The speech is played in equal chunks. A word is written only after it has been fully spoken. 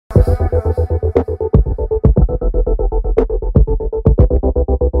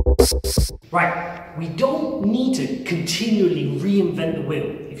Right, we don't need to continually reinvent the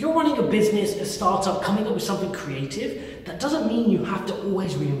wheel. If you're running a business, a startup, coming up with something creative, that doesn't mean you have to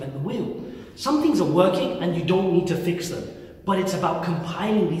always reinvent the wheel. Some things are working and you don't need to fix them, but it's about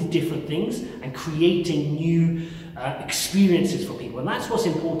compiling these different things and creating new experiences for people, and that's what's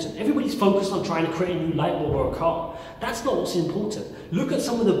important. Everybody's focused on trying to create a new light bulb or a car. That's not what's important. Look at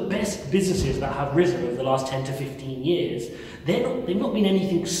some of the best businesses that have risen over the last 10 to 15 years. They've not been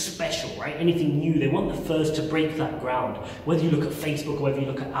anything special, right? Anything new. They weren't the first to break that ground. Whether you look at Facebook or whether you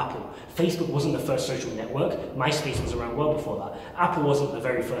look at Apple. Facebook wasn't the first social network. MySpace was around well before that. Apple wasn't the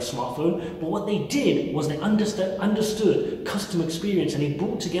very first smartphone. But what they did was they understood customer experience, and they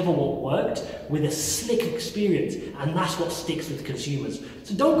brought together what worked with a slick experience. And that's what sticks with consumers.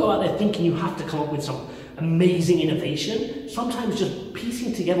 So don't go out there thinking you have to come up with some amazing innovation. Sometimes just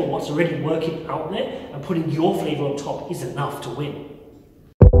piecing together what's already working out there and putting your flavor on top is enough to win.